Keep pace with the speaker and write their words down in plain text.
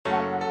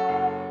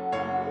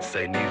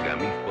Say niggas got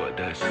me fucked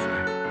up, son.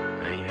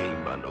 I ain't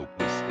hating about no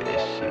pussy, that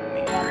shit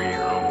me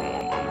real on my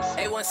mama.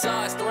 A1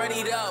 sauce, run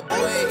it up, boy. I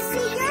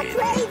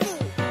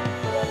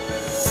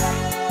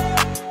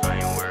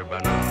ain't worried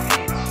about no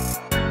bitch.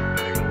 I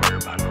ain't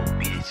worried about no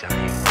bitch. I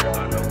ain't worried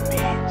about no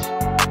bitch.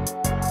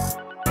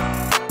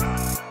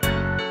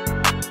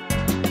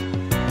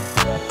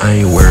 I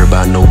ain't worried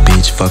about no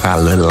bitch, fuck I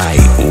look like.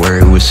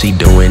 Worried what she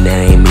doing,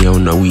 that ain't me,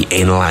 don't know we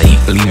ain't like.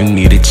 Leaving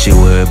me to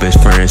chill with her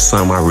best friend,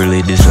 something I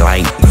really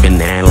dislike.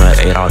 Vanilla,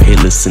 Adolf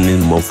Hitler in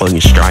this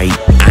motherfucking strike.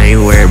 I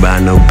ain't worried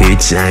about no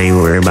bitch, I ain't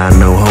worried about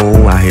no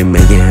hoe. Out here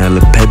making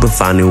hella paper,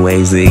 finding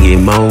ways to get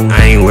more.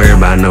 I ain't worried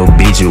about no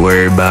bitch,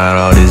 worried about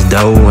all this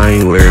dough. I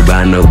ain't worried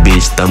about no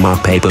bitch, throw my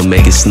paper,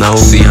 make it snow.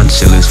 See, I'm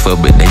chill as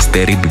fuck, but they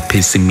steady be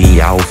pissing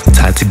me off.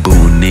 Tati boo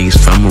niggas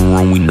from the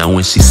room, we know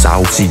when she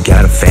soft. She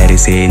got a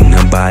fattest head and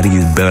her body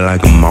is built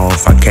like a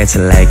moth. I catch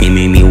her lacking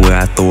anywhere,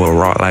 I throw a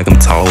rock like I'm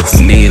tossed.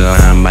 Nigga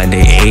lying by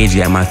their age,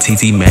 got my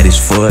TT mad as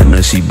fuck.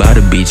 Now she bout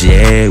to beat your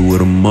ass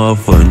with a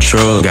motherfucking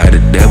truck. Got a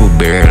double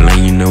barrel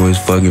and you know it's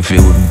fucking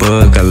filled with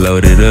bug. I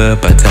load it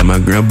up, I tell my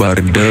grandpa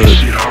to duck.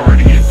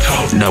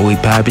 Know we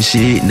poppin'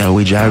 shit, know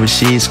we driving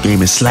shit,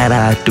 screaming slide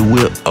out the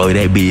whip. Oh,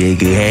 that be a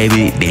good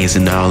habit,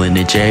 dancing all in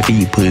the traffic.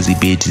 You pussy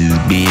bitches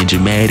being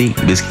dramatic.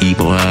 Just keep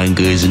on hiding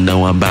goods, you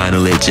know I'm bound to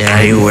let you.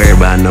 I ain't worried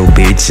about no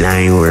bitch,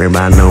 I ain't worried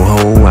about no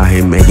hoe. Out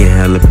here making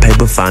hella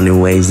paper, finding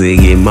ways to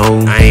get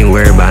more. I ain't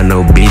worried about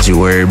no bitch, you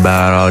worried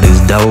about all this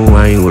dough.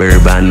 I ain't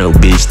worried about no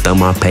bitch, throw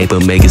my paper,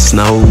 make it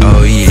snow.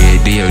 Oh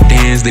yeah, do your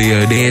dance, do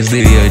your dance,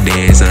 do your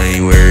dance. I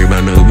ain't worried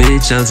about no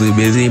bitch, I'm too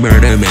busy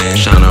murder man.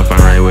 Shine off, I'm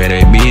right where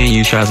they be, and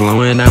you try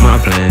slowing down my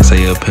plan.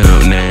 Say a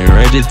pimp name,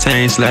 Reggie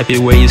slap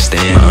you where you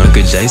stand. My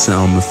Uncle Jason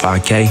on me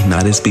 5K,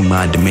 now this be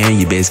my demand.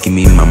 You best give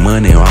me my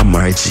money or I'll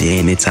merge you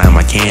anytime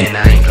I can. And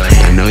I ain't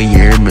playing. I know you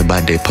heard me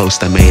about that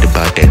post I made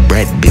about that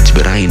brat bitch,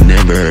 but I ain't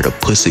never heard a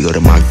pussy go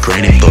to my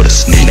granny for the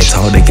snitch. They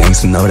told the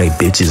gangsta know they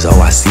bitches, oh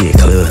I see it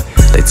clear.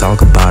 They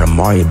talk about them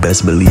all, you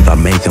best believe I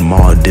make them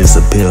all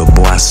disappear.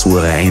 Boy, I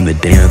swear ain't a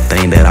damn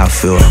thing that I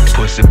feel.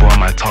 Pussy boy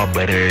might talk,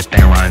 but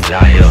everything around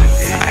y'all here.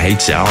 I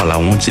hate y'all, I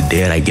want you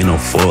dead, I get no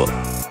fuck.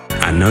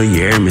 I know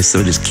you heard me,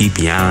 so just keep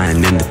your eye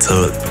in the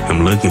tuck.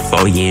 I'm looking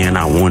for you and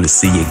I wanna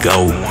see you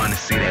go. I wanna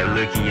see that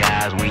look in your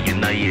eyes when you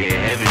know you're in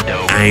heaven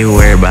though. I ain't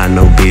worried about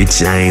no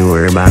bitch, I ain't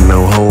worried about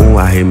no hoe.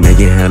 Out here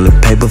making hella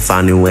paper,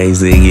 finding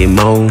ways to get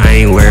more.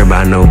 I ain't worried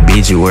about no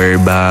bitch, you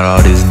worried about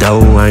all this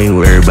dough. I ain't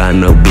worried about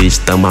no bitch,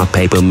 throw my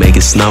paper, make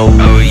it snow.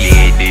 Oh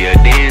yeah, do your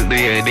dance, do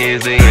your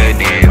dance, do your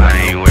dance. I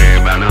ain't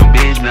worried about no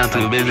bitch, not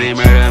too busy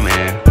murder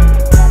man.